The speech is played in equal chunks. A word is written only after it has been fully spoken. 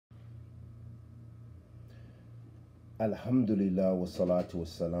Alhamdulillah wa salatu wa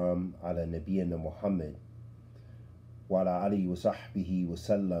salam ala nabiyyina Muhammad wa ala alihi wa sahbihi wa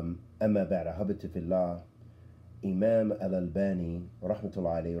sallam. Amma ba'da, habati fillah. Imam al-Albani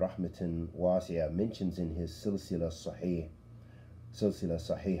rahmatullah alayhi rahmatan wasi'a mentions in his silsila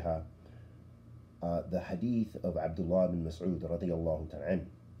sahiha, the hadith of Abdullah ibn Mas'ud radiyallahu ta'ala anhu,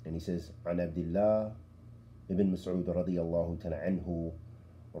 and he says, an Abdullah ibn Mas'ud radiyallahu ta'ala anhu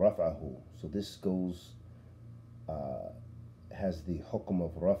raf'ahu. So this goes has the hukm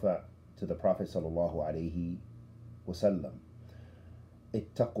of rafa' to the Prophet sallallahu alayhi wasallam.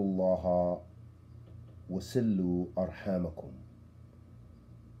 Ittaqullaha wasillu arhamakum.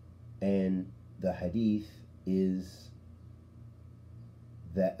 And the hadith is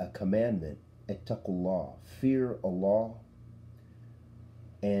that a commandment, ittaqullah, fear Allah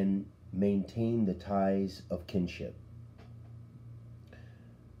and maintain the ties of kinship.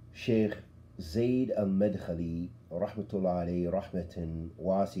 Sheikh Zayd al-Madkhali rahmatullah alayhi rahmatan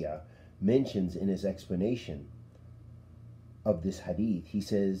wasi'a mentions in his explanation of this hadith, he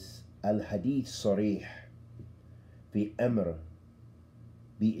says, al-hadith sarih fi amr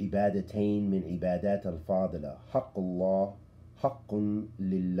بعبادتين من عبادات الفاضلة حق الله حق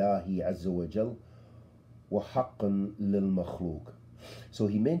لله عز وجل وحق للمخلوق. So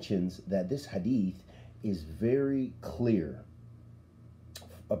he mentions that this hadith is very clear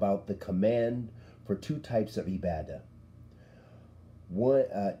about the command for two types of ibadah.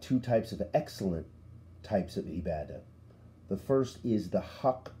 Two types of excellent types of ibadah. The first is the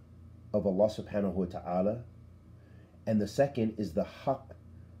haqq of Allah subhanahu wa ta'ala, and the second is the haqq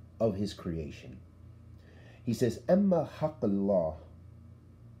of His creation. He says, أما حق الله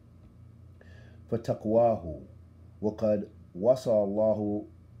فتقواه وقد وصى الله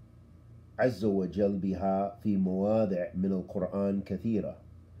عز وجل بها في مواضع من القرآن كثيرة،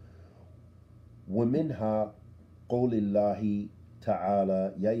 ومنها قول الله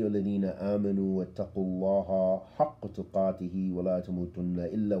تعالى يا أيها الذين آمنوا واتقوا الله حق تقاته ولا تموتن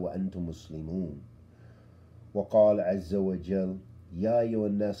إلا وأنتم مسلمون، وقال عز وجل يا أيها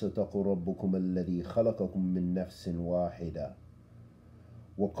الناس اتقوا ربكم الذي خلقكم من نفس واحدة،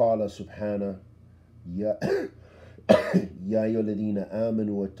 وقال سبحانه يا أيها الذين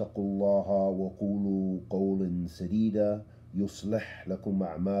آمنوا واتقوا الله وقولوا قولا سديدا يصلح لكم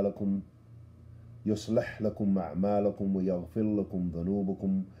أعمالكم ويغفر لكم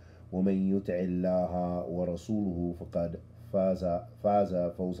ذنوبكم ومن يطع الله ورسوله فقد فاز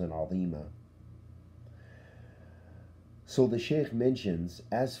فوزا عظيما. So the Shaykh mentions,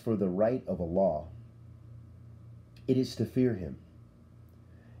 as for the right of Allah, it is to fear Him.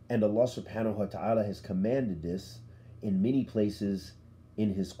 And Allah subhanahu wa ta'ala has commanded this in many places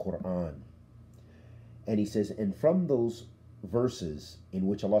in His Quran. And He says, and from those verses in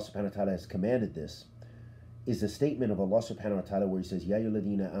which Allah subhanahu wa ta'ala has commanded this is the statement of Allah subhanahu wa ta'ala where He says, Ya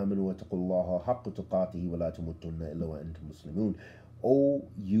ayyuhalladhina amanu wattaqullaha haqqa tuqatihi wa la tamutunna illa wa antum muslimun. O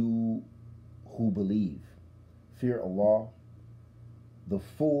you who believe, fear Allah, the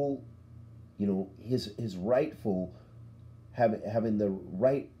full, His rightful, having the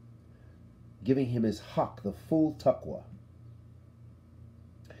right, giving Him His haqq, the full taqwa,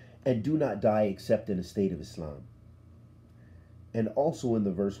 and do not die except in a state of Islam. And also in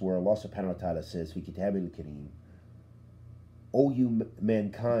the verse where Allah subhanahu wa ta'ala says, Fi kitabil kareem, O you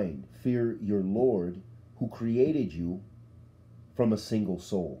mankind, fear your Lord who created you from a single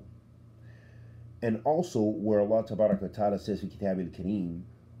soul. And also where Allah tabarak wa ta'ala says, Fi kitabil kareem,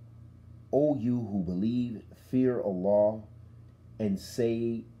 O you who believe, fear Allah and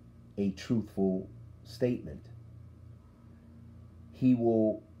say a truthful statement. He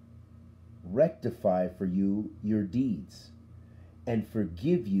will rectify for you your deeds and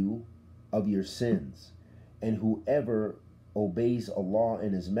forgive you of your sins. And whoever obeys Allah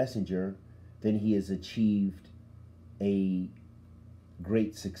and His Messenger, then he has achieved a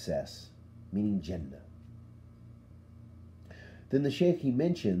great success, meaning Jannah. Then the Shaykh, he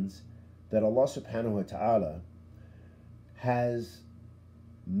mentions that Allah subhanahu wa ta'ala has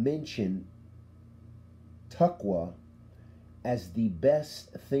mentioned taqwa as the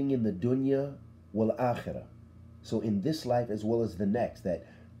best thing in the dunya wal akhirah. So in this life as well as the next, that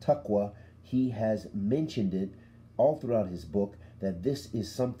taqwa, He has mentioned it all throughout His book, that this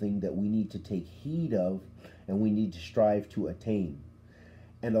is something that we need to take heed of and we need to strive to attain.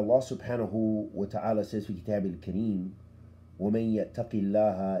 And Allah subhanahu wa ta'ala says في كتاب الكريم ومن يتق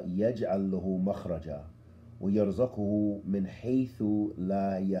الله يجعل له مخرجا ويرزقه من حيث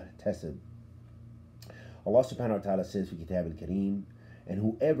لا يحتسب. Allah subhanahu wa ta'ala says في كتاب الكريم, and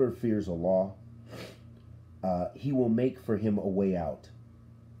whoever fears Allah, He will make for him a way out,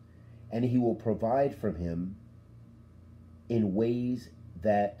 and He will provide from him in ways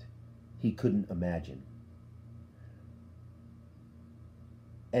that he couldn't imagine.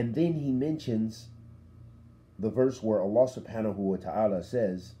 And then he mentions the verse where Allah subhanahu wa ta'ala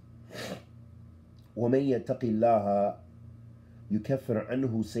says, وَمَن يَتَّقِ اللَّهَ يُكَفِّرْ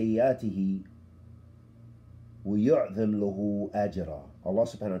عَنْهُ سَيِّئَاتِهِ وَيُعْظِمْ لَهُ أَجْرًا. Allah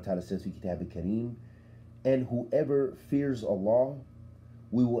subhanahu wa ta'ala says in Kitab al-Kareem, and whoever fears Allah,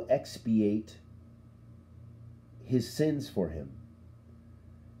 we will expiate his sins for him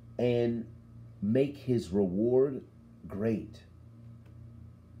and make his reward great.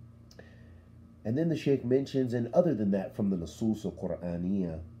 And then the Shaykh mentions, and other than that, from the Nusus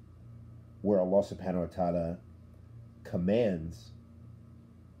al-Qur'aniyah, where Allah subhanahu wa ta'ala commands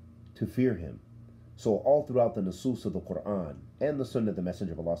to fear him. So all throughout the Nusus of the Quran and the Sunnah of the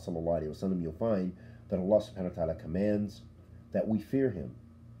Messenger of Allah sallallahu alayhi wa sallam, you'll find that Allah subhanahu wa ta'ala commands that we fear him.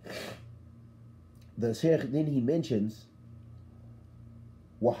 The Shaykh then he mentions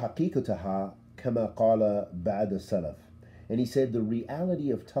وَحَقِيقَتَهَا كَمَا قَالَ بَعْدَ السَّلَفِ, and he said the reality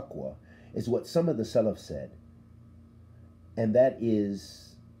of taqwa is what some of the Salaf said, and that is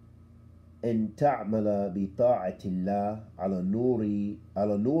أن تعمل بطاعة الله على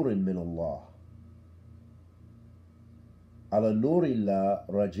نور من الله على نور الله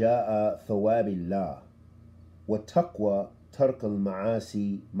رجاء ثواب الله والتقوى ترك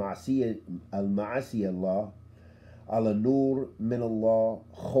المعاصي المعاصي الله على نور من الله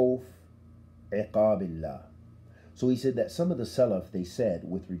خوف عقاب الله. So he said that some of the Salaf, they said,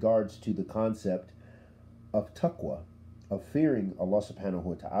 with regards to the concept of taqwa, of fearing Allah subhanahu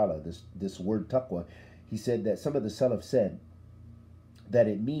wa ta'ala, this word taqwa, he said that some of the Salaf said that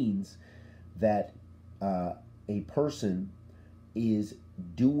it means that a person is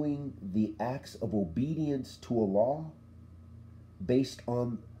doing the acts of obedience to Allah based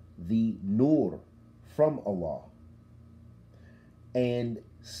on the nur from Allah and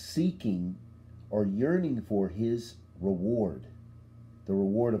seeking or yearning for his reward, the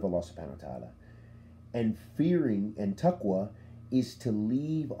reward of Allah subhanahu wa ta'ala. And fearing and taqwa is to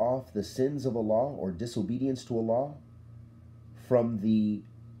leave off the sins of Allah or disobedience to Allah from the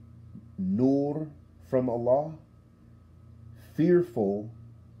nur from Allah, fearful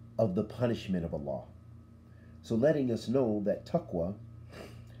of the punishment of Allah. So letting us know that taqwa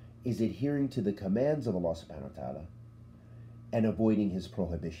is adhering to the commands of Allah subhanahu wa ta'ala and avoiding his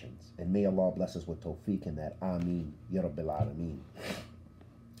prohibitions. And may Allah bless us with tawfiq in that. Ameen. Ya Rabbil Alameen.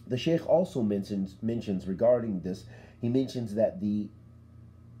 The Shaykh also mentions regarding this, he mentions that the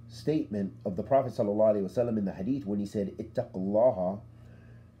statement of the Prophet ﷺ in the hadith when he said, ittaqullaha,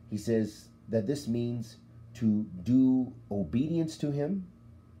 he says that this means to do obedience to him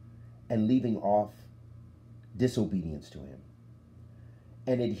and leaving off disobedience to him,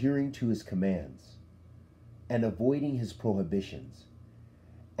 and adhering to his commands and avoiding his prohibitions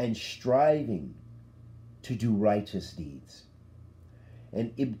and striving to do righteous deeds,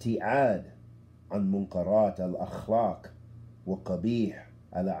 and ibti'ad an munkarat al-akhlaq wa qabih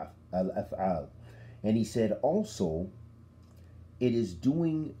al-af'al. And he said also it is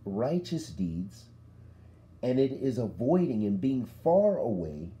doing righteous deeds and it is avoiding and being far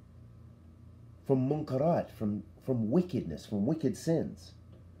away from munkarat, from wickedness, from wicked sins.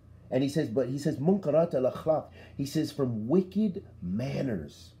 And he says munkarat al-akhlaq, he says from wicked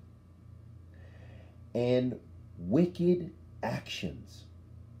manners and wicked actions,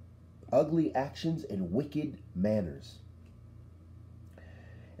 ugly actions and wicked manners.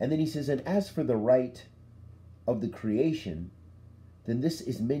 And then he says, and as for the right of the creation, then this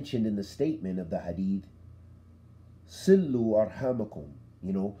is mentioned in the statement of the hadith, sillu arhamakum,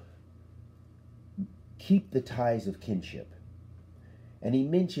 keep the ties of kinship. And he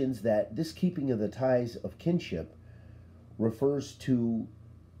mentions that this keeping of the ties of kinship refers to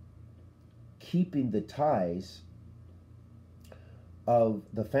keeping the ties of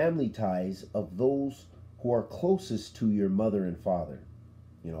the family ties of those who are closest to your mother and father.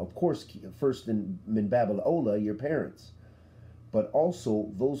 Of course, first in min bab al-awla, your parents, but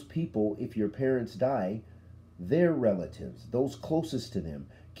also those people, if your parents die, their relatives, those closest to them,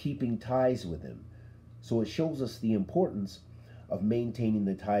 keeping ties with them. So it shows us the importance of maintaining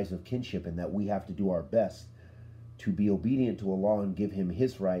the ties of kinship, and that we have to do our best to be obedient to Allah and give him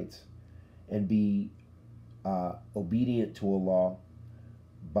his rights, and be obedient to Allah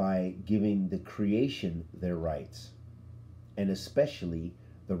by giving the creation their rights, and especially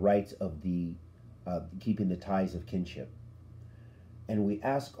the rights of the keeping the ties of kinship. And we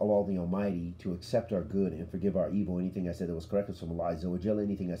ask Allah the Almighty to accept our good and forgive our evil. Anything I said that was correct was from Allah Azza wa Jalla.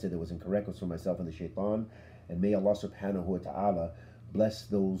 Anything I said that was incorrect was from myself and the shaitan. And may Allah subhanahu wa ta'ala bless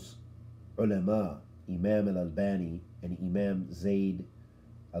those ulama, Imam al-Albani and Imam Zayd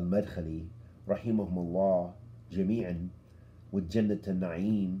al-Madkhali, rahimahumullah jami'an, with Jannat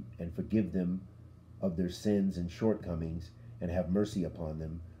al-Na'im, and forgive them of their sins and shortcomings and have mercy upon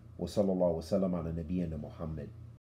them. Wa sallallahu wa sallam ala nabiyyina Muhammad.